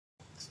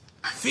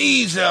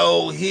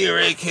Fizo here,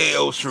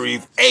 a.k.a.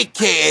 Sharif,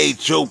 a.k.a.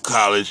 Joe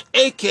College,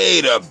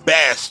 a.k.a. the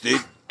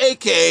Bastard,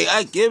 a.k.a.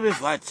 I give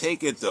if I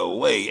take it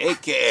away,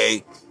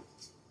 a.k.a.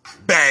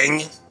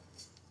 Bang,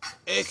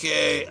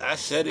 a.k.a. I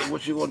said it,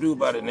 what you gonna do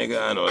about it,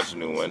 nigga? I know it's a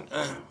new one.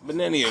 But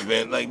in any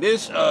event, like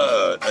this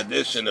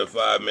edition of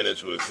 5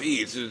 Minutes with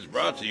Feeds is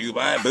brought to you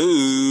by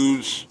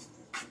Booze,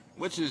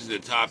 which is the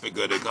topic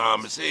of the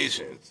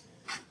conversation.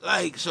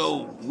 Like,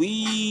 so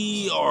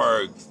we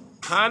are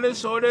kind of,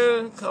 sort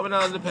of coming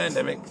out of the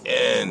pandemic,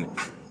 and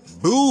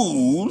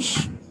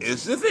booze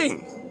is the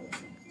thing.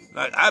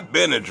 Like, I've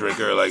been a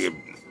drinker. Like, if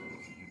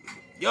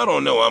y'all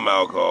don't know I'm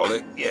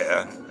alcoholic,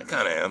 yeah, I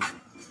kind of am.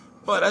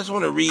 But I just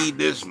want to read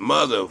this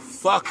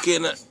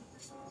motherfucking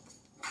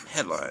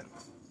headline.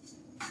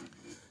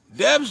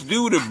 Deaths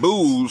due to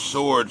booze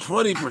soared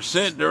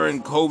 20%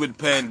 during COVID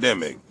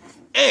pandemic.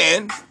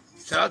 And,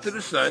 shout out to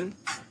the sun,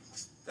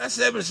 that's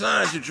 7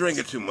 signs you're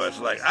drinking too much.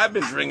 Like, I've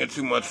been drinking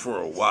too much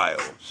for a while.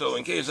 So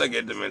in case I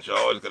get dementia, I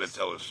always gotta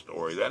tell a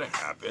story. That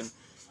happened.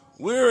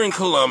 We're in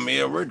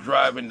Columbia. We're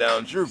driving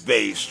down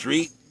Gervais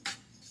Street.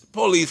 The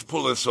police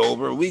pull us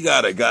over. We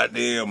got a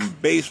goddamn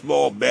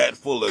baseball bat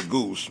full of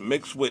goose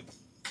mixed with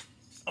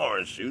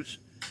orange juice.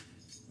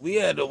 We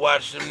had to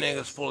watch them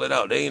niggas pull it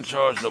out. They ain't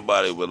charged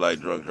nobody with, like,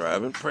 drunk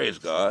driving. Praise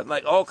God.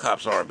 Like, all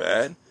cops aren't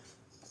bad.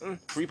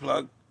 Free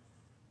plug.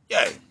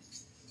 Yay.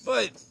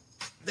 But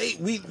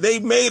they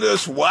made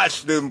us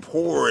watch them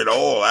pour it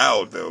all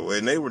out, though,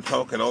 and they were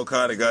talking all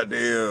kind of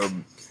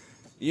goddamn,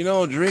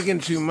 drinking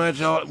too much.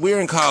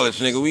 We're in college,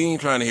 nigga. We ain't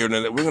trying to hear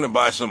nothing. We're gonna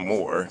buy some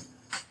more.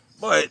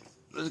 But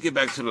let's get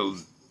back to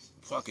the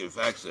fucking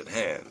facts at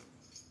hand.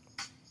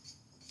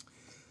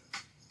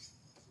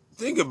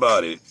 Think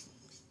about it.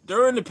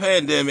 During the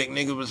pandemic,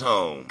 nigga was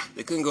home.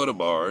 They couldn't go to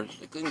bars.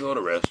 They couldn't go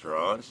to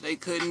restaurants. They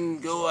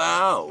couldn't go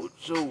out.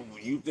 So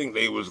you think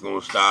they was going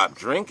to stop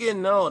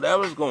drinking? No, that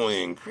was going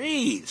to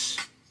increase.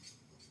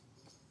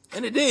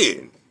 And it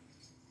did.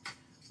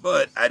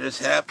 But I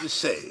just have to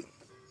say,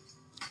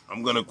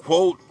 I'm going to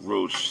quote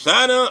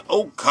Rosanna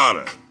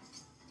O'Connor,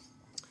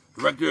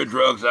 Director of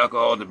Drugs,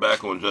 Alcohol,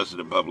 Tobacco, and Justice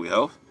of Public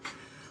Health.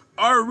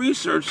 Our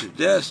research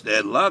suggests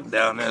that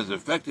lockdown has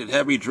affected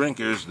heavy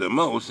drinkers the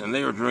most, and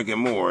they are drinking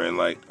more. And,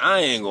 like, I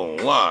ain't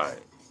gonna lie,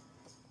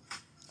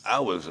 I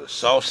was a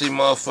saucy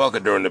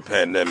motherfucker during the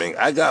pandemic.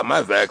 I got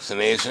my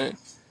vaccination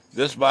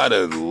just by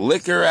the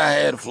liquor I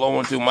had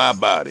flowing through my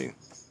body,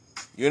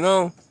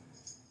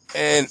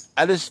 And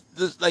I just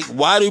like,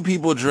 why do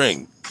people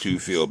drink? To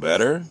feel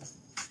better?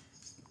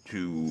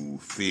 To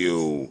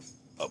feel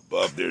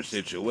above their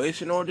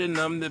situation? Or to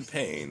numb the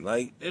pain?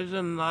 Like, there's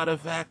a lot of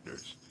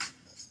factors.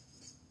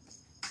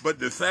 But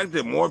the fact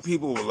that more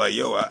people were like,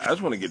 yo, I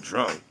just want to get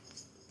drunk,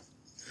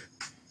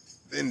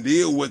 then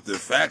deal with the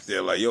fact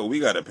that, like, yo,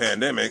 we got a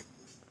pandemic,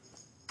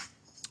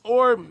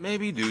 or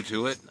maybe due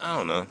to it, I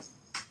don't know.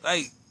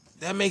 Like,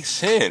 that makes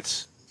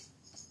sense.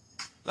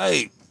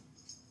 Like,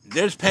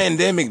 there's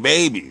pandemic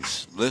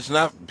babies.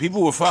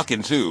 People were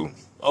fucking too.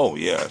 Oh,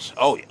 yes.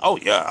 Oh, yeah, oh,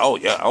 yeah,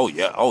 oh,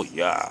 yeah, oh,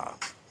 yeah.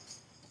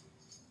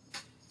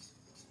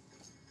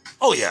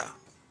 Oh, yeah.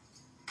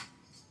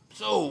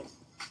 So,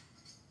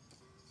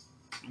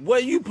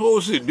 what you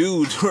supposed to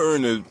do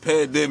during the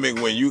pandemic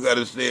when you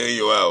gotta stay in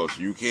your house?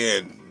 You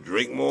can't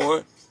drink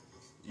more?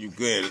 You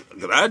can't,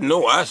 cause I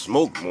know I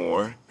smoked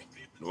more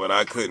when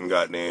I couldn't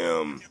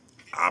goddamn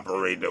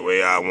operate the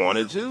way I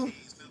wanted to.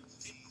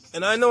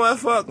 And I know I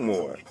fuck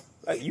more.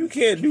 Like, you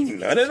can't do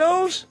none of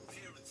those?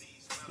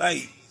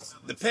 Like,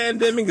 the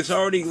pandemic is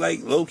already,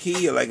 like,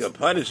 low-key, like a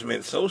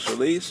punishment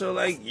socially, so,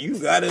 like, you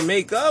gotta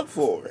make up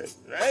for it,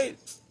 right?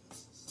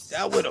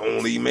 That would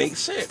only make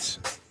sense.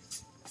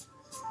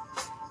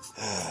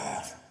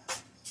 I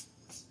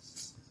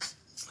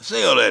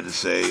say all that to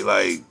say,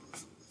 like,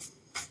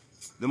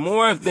 the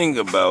more I think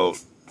about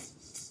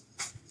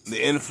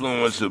the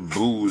influence of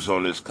booze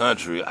on this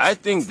country, I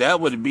think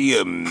that would be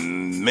a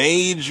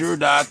major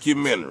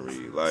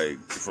documentary. Like,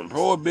 from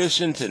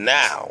Prohibition to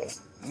now,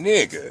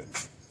 nigga,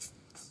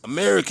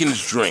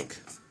 Americans drink,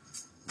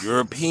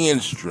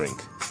 Europeans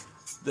drink,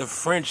 the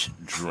French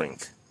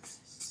drink,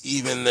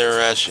 even the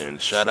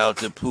Russians, shout out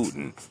to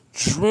Putin,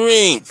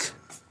 drink.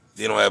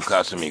 They don't have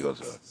Casamigos,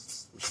 though,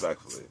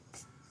 respectfully.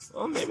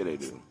 Well, maybe they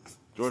do.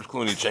 George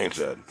Clooney changed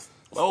that.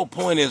 The whole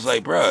point is,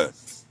 like, bruh,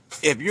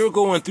 if you're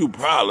going through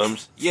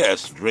problems,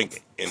 yes,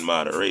 drink in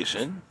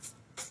moderation.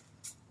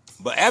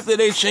 But after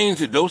they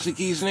changed the dosage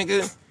keys,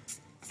 nigga,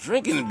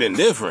 drinking has been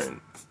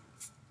different.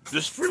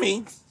 Just for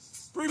me,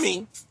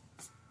 drinking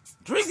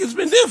has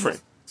been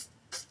different.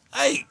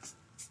 Like,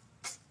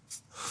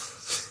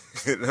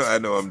 I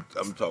know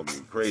I'm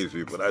talking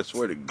crazy, but I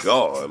swear to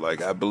God,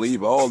 like, I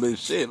believe all this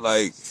shit.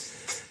 Like,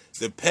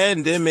 the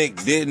pandemic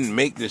didn't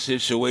make the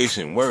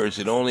situation worse.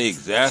 It only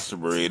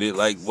exacerbated,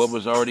 like, what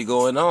was already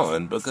going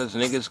on because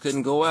niggas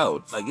couldn't go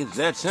out. Like, it's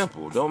that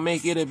simple. Don't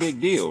make it a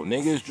big deal.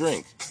 Niggas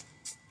drink.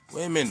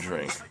 Women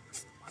drink.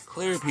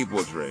 Clear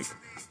people drink.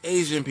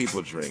 Asian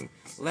people drink.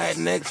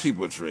 Latinx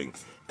people drink.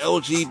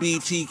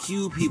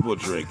 LGBTQ people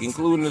drink,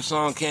 including the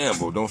song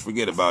Campbell. Don't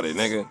forget about it,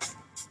 nigga.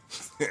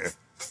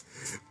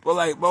 But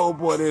like, my whole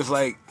point is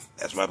like,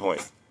 that's my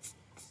point.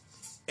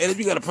 And if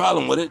you got a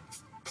problem with it,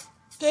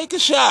 take a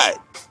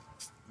shot.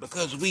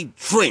 Because we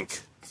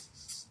drink.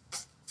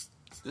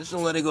 Just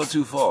don't let it go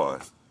too far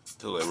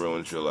till it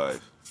ruins your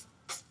life.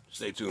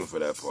 Stay tuned for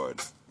that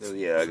part.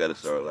 Yeah, I gotta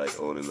start like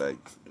owning like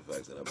the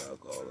fact that I'm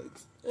alcoholic.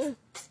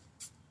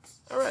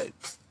 Alright.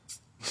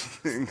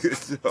 Good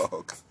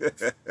talk.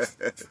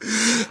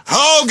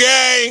 Whole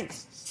gang!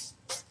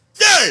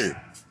 Gang!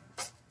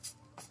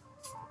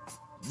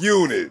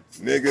 Unit,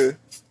 nigga.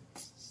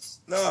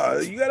 Nah,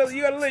 you gotta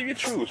live your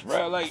truths,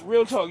 bro. Like,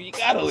 real talk, you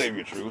gotta live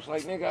your truths.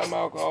 Like, nigga, I'm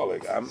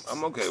alcoholic.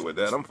 I'm okay with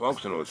that. I'm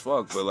functional as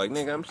fuck, but like,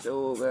 nigga, I'm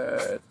still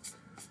bad.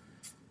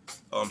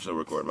 Oh, I'm still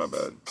recording, my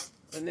bad.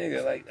 But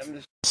nigga, like, I'm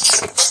just...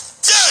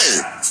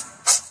 Gang!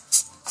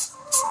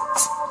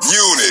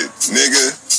 Unit, nigga.